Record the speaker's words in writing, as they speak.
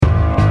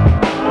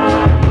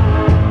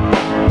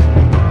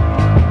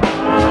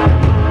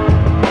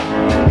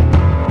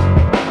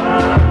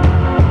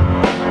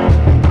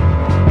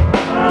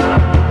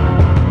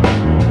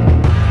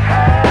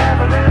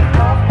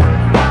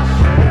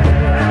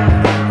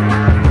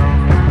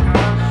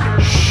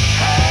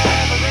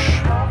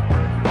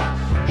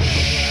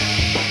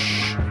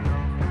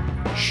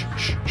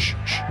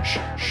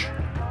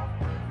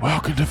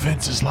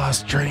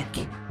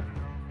drink.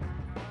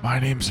 My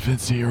name's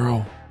Vince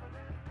Hero.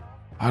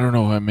 I don't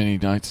know how many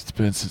nights it's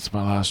been since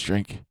my last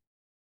drink.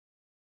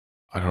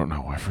 I don't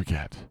know, I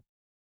forget.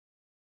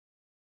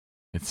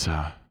 It's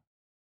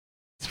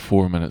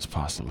 4 minutes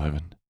past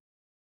 11.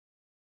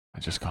 I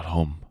just got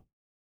home.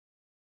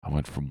 I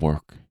went from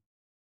work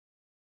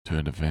to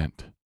an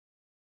event.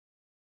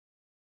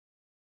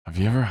 Have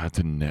you ever had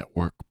to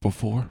network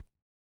before?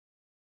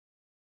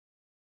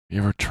 You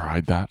ever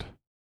tried that?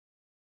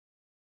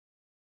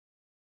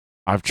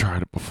 I've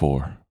tried it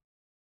before.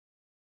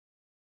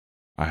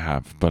 I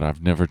have, but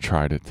I've never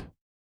tried it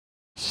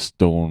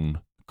stone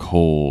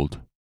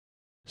cold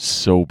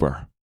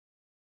sober.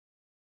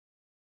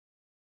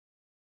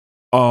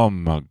 Oh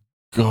my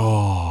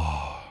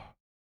God.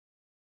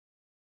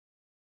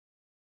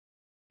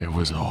 It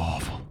was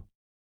awful.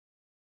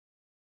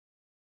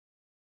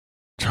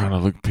 Trying to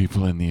look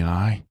people in the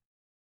eye.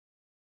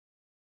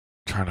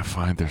 Trying to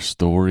find their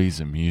stories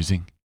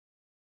amusing.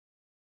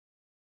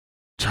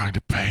 Trying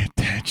to pay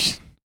attention.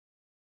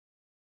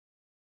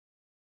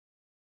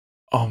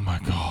 Oh my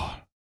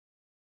God.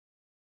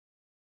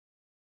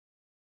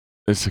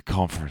 It's a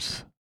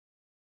conference.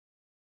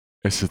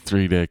 It's a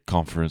 3-day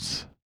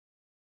conference.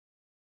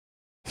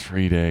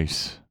 3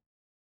 days.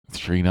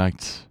 3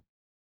 nights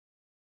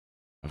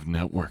of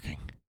networking.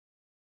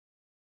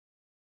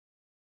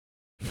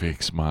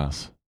 Fake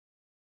smiles.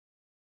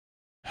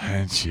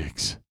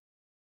 Handshakes.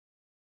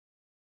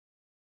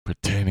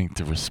 Pretending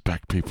to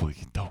respect people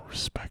you don't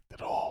respect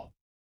at all.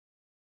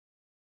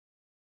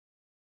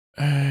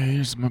 Hey,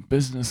 here's my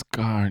business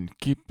card.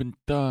 Keep in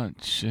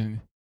touch.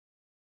 And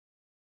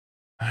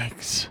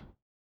thanks.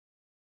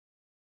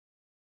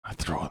 I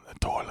throw it in the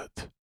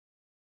toilet.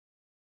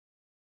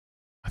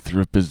 I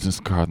threw a business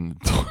card in the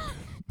toilet.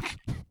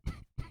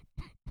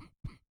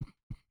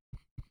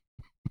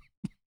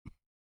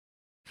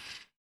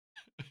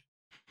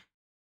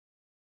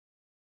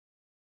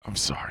 I'm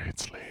sorry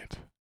it's late.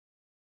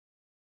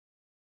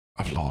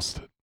 I've lost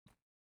it.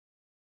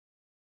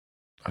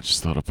 I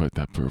just thought about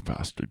that poor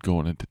bastard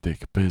going in to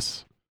take a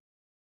piss.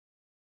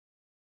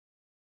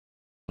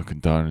 Looking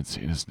down and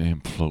seeing his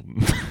name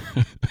floating.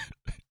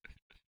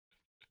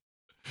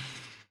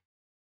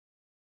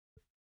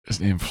 His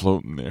name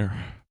floating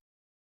there.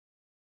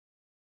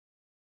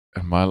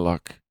 And my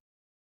luck,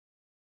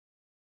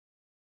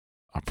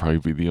 I'll probably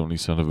be the only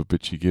son of a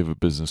bitch you give a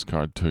business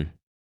card to.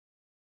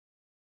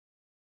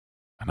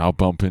 And I'll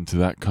bump into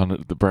that cunt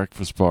at the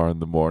breakfast bar in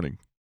the morning.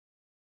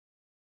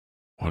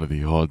 What are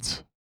the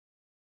odds?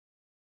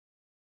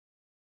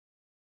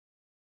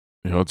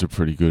 The odds are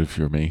pretty good if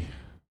you're me.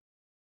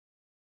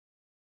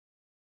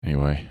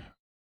 Anyway,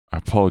 I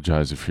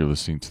apologize if you're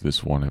listening to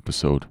this one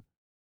episode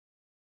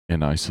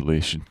in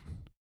isolation.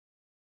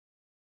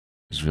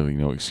 There's really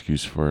no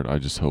excuse for it. I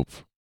just hope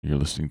you're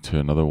listening to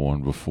another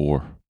one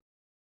before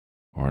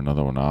or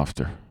another one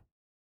after.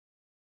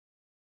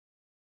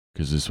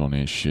 Because this one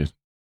ain't shit.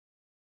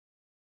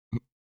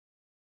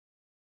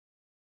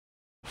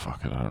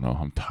 Fuck it, I don't know.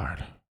 I'm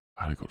tired.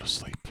 I gotta go to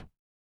sleep.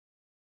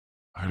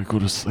 I gotta go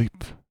to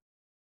sleep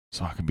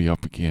so I can be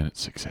up again at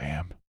 6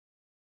 a.m.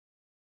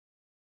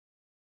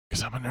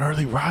 Because I'm an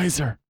early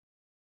riser.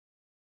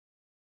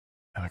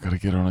 And I gotta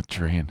get on a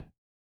train.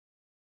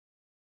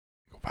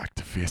 Go back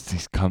to face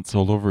these cunts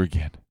all over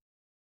again.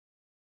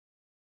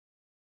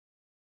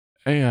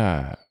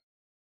 Hey,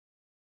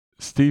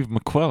 Steve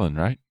McQuillan,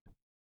 right?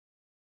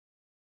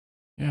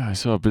 Yeah, I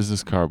saw a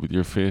business card with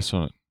your face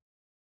on it.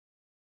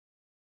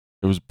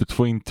 It was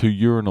between 2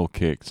 urinal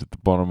cakes at the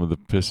bottom of the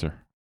pisser.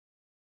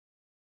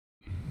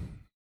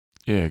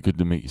 Yeah, good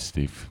to meet you,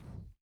 Steve.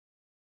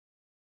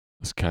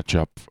 Let's catch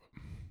up.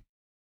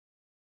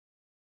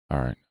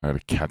 Alright, I gotta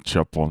catch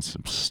up on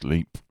some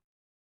sleep.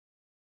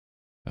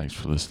 Thanks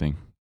for listening.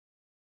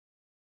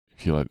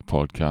 If you like the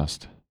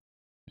podcast,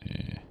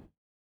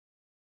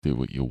 do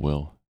what you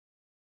will.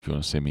 If you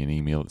want to send me an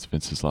email, it's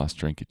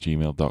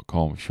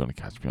vinceslastdrink@gmail.com. If you want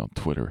to catch me on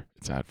Twitter,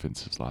 it's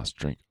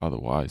 @vinceslastdrink.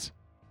 Otherwise,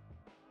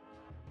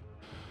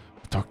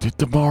 I'll talk to you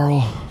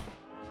tomorrow.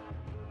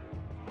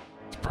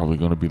 It's probably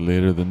going to be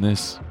later than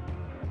this.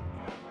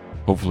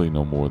 Hopefully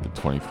no more than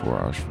 24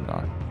 hours from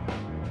now.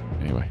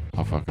 Anyway,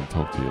 I'll fucking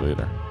talk to you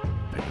later.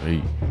 Take it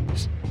easy.